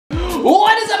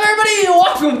What is up, everybody?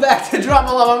 Welcome back to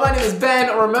Drama Llama. My name is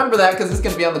Ben. Remember that because it's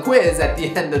going to be on the quiz at the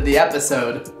end of the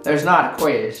episode. There's not a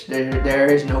quiz. There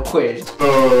is no quiz.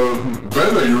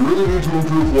 Ben, you really need to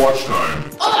improve watch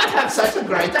time. Oh, I have such a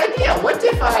great idea. What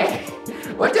if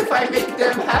I make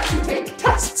them have to take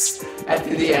tests at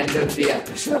the end of the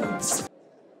episodes?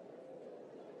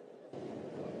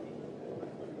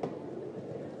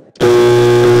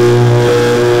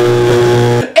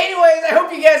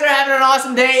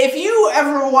 Awesome day. If you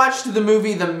ever watched the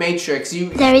movie The Matrix,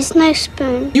 there is no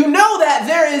spoon. You know that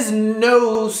there is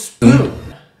no spoon.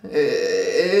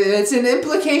 It's an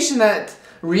implication that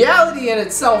reality in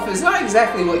itself is not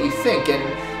exactly what you think, and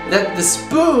that the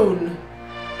spoon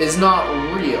is not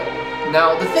real.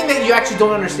 Now, the thing that you actually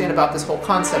don't understand about this whole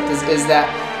concept is that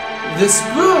the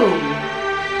spoon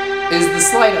is the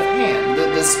sleight of hand.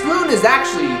 The spoon is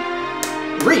actually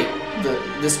real.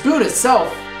 The spoon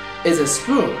itself is a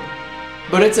spoon.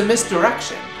 But it's a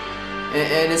misdirection,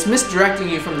 and it's misdirecting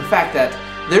you from the fact that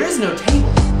there is no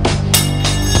table.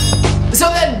 So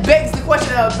that begs the question,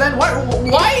 Ben,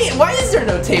 why is there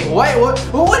no table?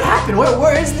 What happened?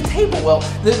 Where is the table? Well,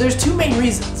 there's two main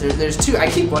reasons. There's two. I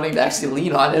keep wanting to actually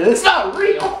lean on it. It's not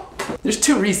real. There's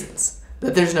two reasons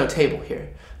that there's no table here.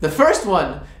 The first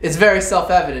one is very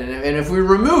self-evident, and if we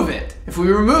remove it, if we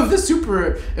remove the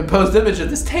superimposed image of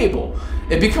this table,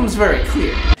 it becomes very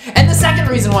clear. And the second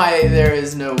reason why there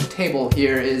is no table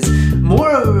here is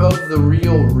more of the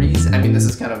real reason. I mean, this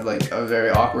is kind of like a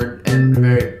very awkward and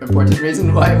very important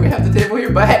reason why we have the table here,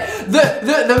 but hey,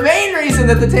 the main reason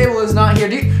that the table is not here,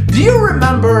 do you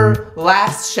remember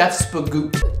Last Chef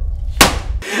Spagoot?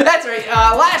 That's right,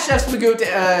 last Chef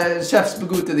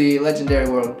Spagoot, the legendary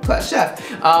world-class chef,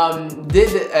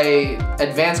 did a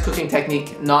advanced cooking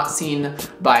technique not seen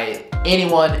by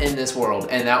anyone in this world,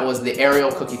 and that was the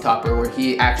aerial cookie topper, where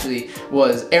he actually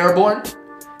was airborne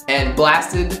and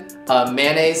blasted a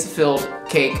mayonnaise-filled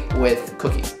cake with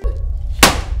cookies.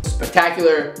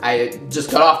 Spectacular. I just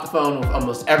got off the phone with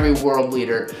almost every world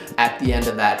leader at the end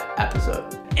of that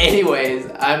episode.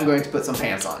 Anyways, I'm going to put some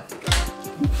pants on.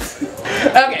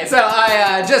 Okay, so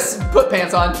I just put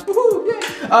pants on.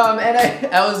 And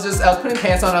I was putting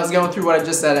pants on. I was going through what I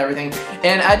just said, everything,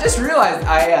 and I just realized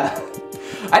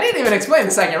I didn't even explain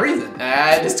the second reason.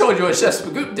 I just told you what Chef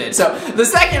Spagoot did. So the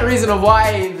second reason of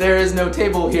why there is no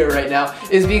table here right now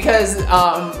is because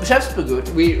Chef Spagoot,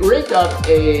 we rigged up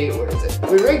a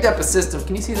We rigged up a system.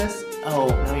 Can you see this? Oh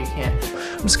no, you can't.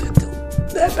 I'm just gonna tilt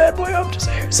that bad boy up just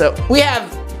here. So we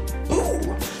have.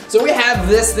 So we have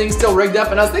this thing still rigged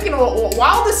up, and I was thinking, well,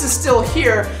 while this is still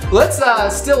here, let's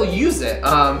still use it.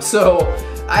 So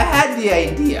I had the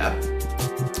idea,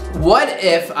 what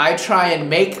if I try and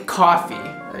make coffee?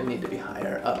 I need to be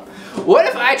higher up. What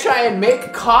if I try and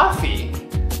make coffee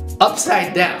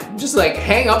upside down? Just like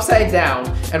hang upside down,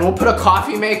 and we'll put a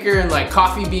coffee maker and like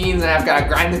coffee beans, and I've got to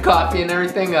grind the coffee and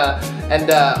everything.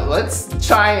 Let's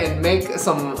try and make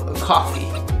some coffee.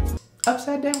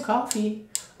 Upside down coffee.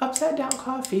 Upside down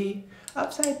coffee,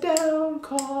 upside down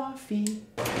coffee.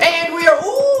 And we are,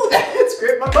 ooh, that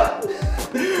scraped my butt.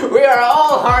 We are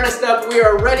all harnessed up. We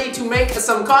are ready to make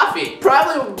some coffee.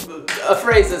 Probably a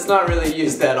phrase that's not really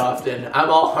used that often. I'm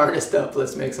all harnessed up,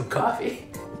 let's make some coffee.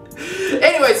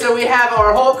 Anyway, so we have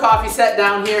our whole coffee set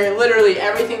down here. Literally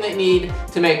everything they need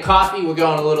to make coffee. We're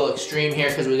going a little extreme here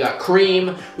because we got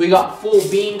cream, we got full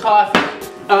bean coffee.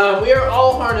 We are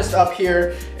all harnessed up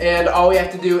here, and all we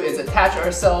have to do is attach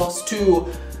ourselves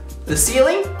to the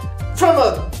ceiling. From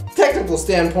a technical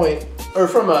standpoint, or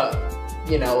from a,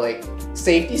 you know, like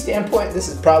safety standpoint, this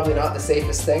is probably not the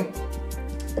safest thing.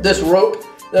 This rope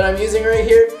that I'm using right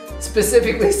here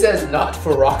specifically says not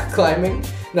for rock climbing.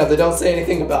 Now, they don't say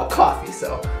anything about coffee,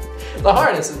 so the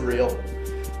harness is real.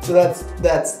 So that's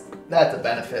a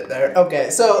benefit there. Okay,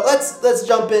 so let's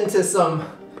jump into some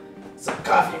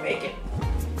coffee making.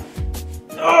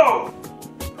 Oh!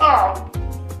 Oh!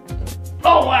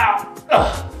 Oh, wow!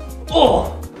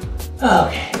 Oh!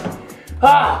 Okay.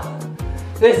 Ah!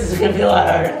 This is gonna be a lot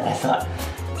harder than I thought.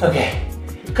 Okay.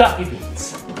 Coffee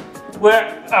beans.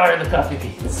 Where are the coffee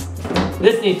beans?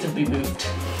 This needs to be moved.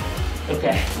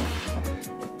 Okay.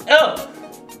 Oh!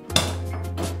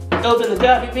 Open the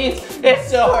coffee beans.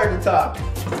 It's so hard to talk.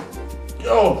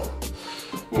 Oh!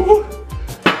 Ooh.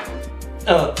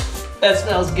 Oh, that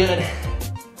smells good.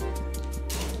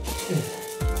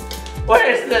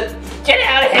 Where's the... Get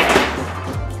out of here!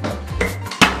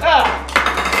 Oh!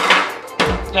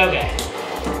 Okay.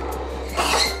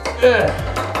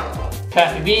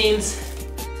 Coffee beans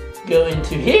go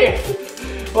into here.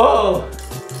 Whoa!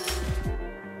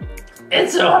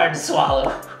 It's so hard to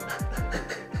swallow.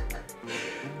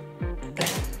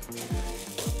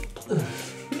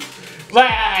 My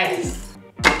eyes!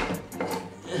 Oh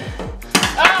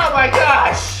my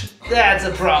gosh! That's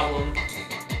a problem.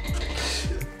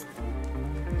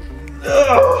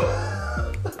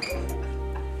 Oh.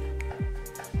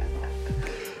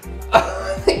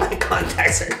 I think my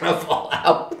contacts are gonna fall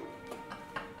out.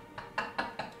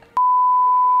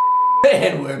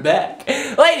 And we're back.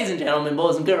 Ladies and gentlemen,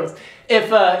 boys and girls, if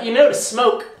you notice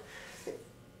smoke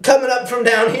coming up from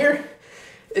down here,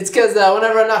 it's because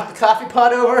whenever I knocked the coffee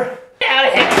pot over, out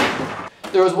of here,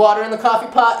 there was water in the coffee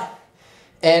pot,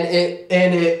 and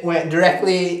it went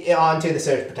directly onto the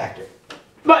surge protector.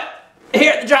 But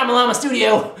here at the Drama Llama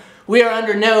Studio, we are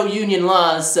under no union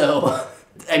laws, so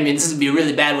I mean, this would be a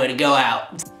really bad way to go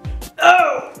out.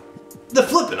 Oh! The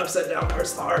flipping upside down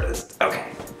part's the hardest. Okay.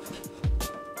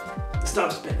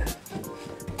 Stop spinning.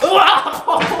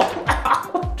 Oh!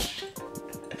 Ouch!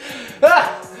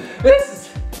 Ah,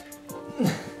 this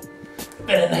has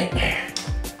been a nightmare.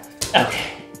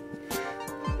 Okay.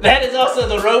 That is also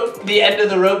the rope, the end of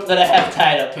the rope that I have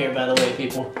tied up here, by the way,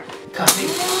 people. Coffee.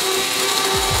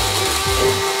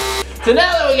 So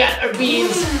now that we got our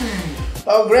beans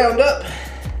all ground up.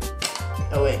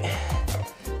 Oh wait.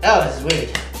 Oh, this is weird.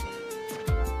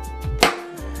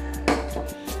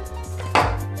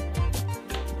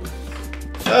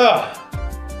 Oh.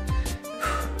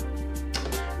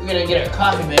 We're gonna get our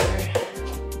coffee maker.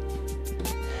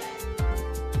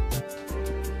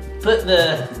 Put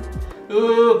the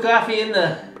coffee in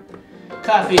the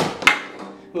coffee.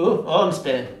 Ooh, oh, I'm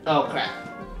spinning. Oh crap.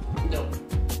 Nope.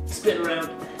 Spin around.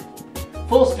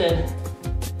 Full spin.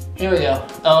 Here we go.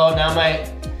 Oh, now my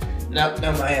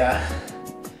am I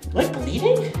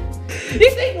bleeding? You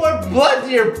think more blood to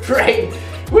your brain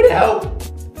would help?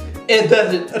 It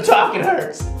doesn't. Talking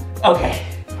hurts. Okay.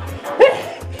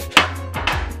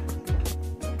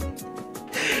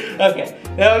 Okay.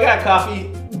 Now we got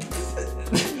coffee.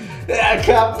 A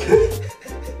cup.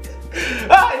 Oh,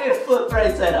 I need to flip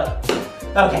right side up.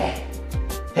 Okay.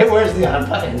 Hey, where's the on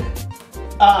button?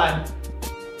 On.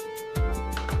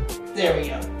 There we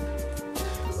go.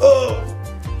 Oh.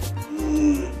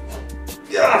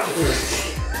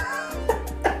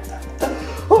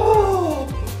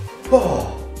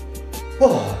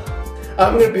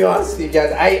 I'm gonna be honest with you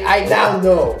guys. I now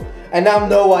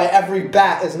know why every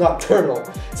bat is nocturnal,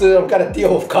 so they don't gotta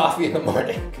deal with coffee in the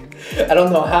morning. I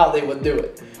don't know how they would do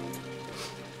it.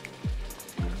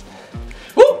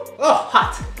 Woo! Oh,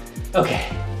 hot. Okay.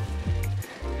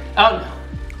 Oh no.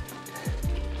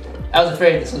 I was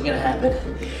afraid this was gonna happen.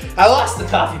 I lost the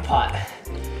coffee pot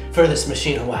for this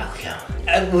machine a while ago.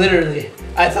 I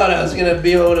thought I was gonna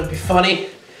be able to be funny.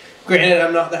 Granted,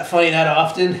 I'm not that funny that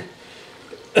often.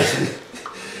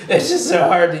 It's just so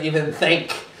hard to even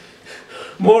think.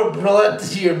 More blood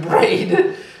to your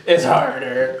brain is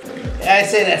harder. I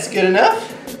say that's good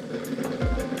enough.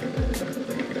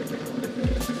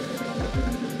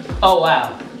 Oh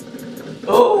wow.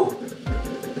 Oh,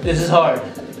 this is hard.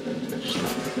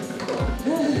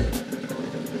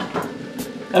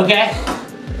 Okay,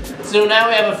 so now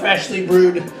we have a freshly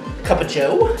brewed cup of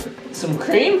joe, some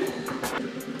cream.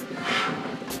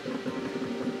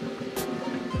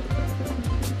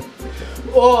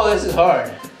 Oh, this is hard.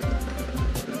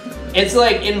 It's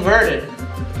like inverted.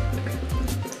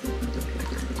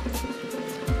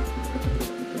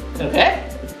 Okay.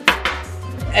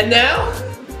 And now,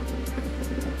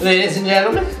 ladies and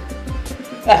gentlemen,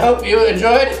 I hope you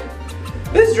enjoyed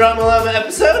this Drama Llama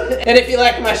episode. And if you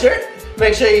like my shirt,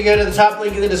 make sure you go to the top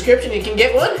link in the description. You can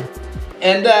get one.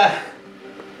 And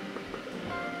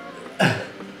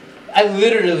I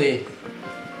literally,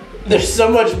 there's so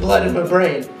much blood in my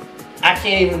brain, I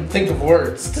can't even think of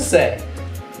words to say.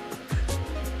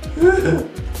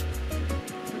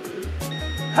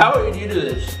 How would you do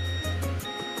this?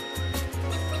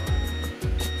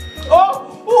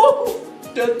 Oh! Oh!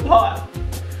 That's hot.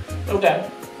 Okay,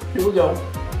 here we go.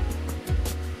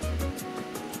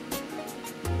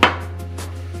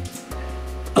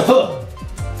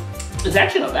 It's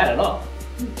actually not bad at all.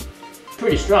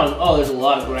 Pretty strong. Oh, there's a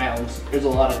lot of grounds. There's a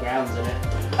lot of grounds in it.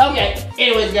 Okay,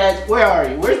 anyways guys, where are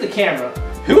you? Where's the camera?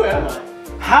 Who am I?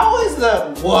 How is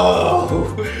the,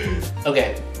 whoa.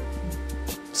 Okay,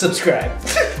 subscribe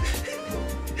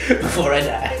before I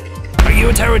die. Are you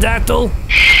a pterodactyl?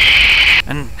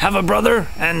 And have a brother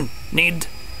and need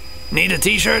a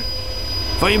t-shirt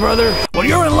for your brother? Well,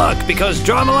 you're in luck because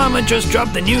Drama Llama just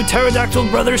dropped the new Pterodactyl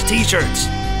Brothers t-shirts.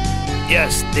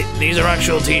 Yes, these are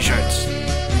actual t-shirts.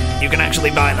 You can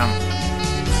actually buy them.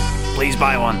 Please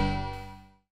buy one.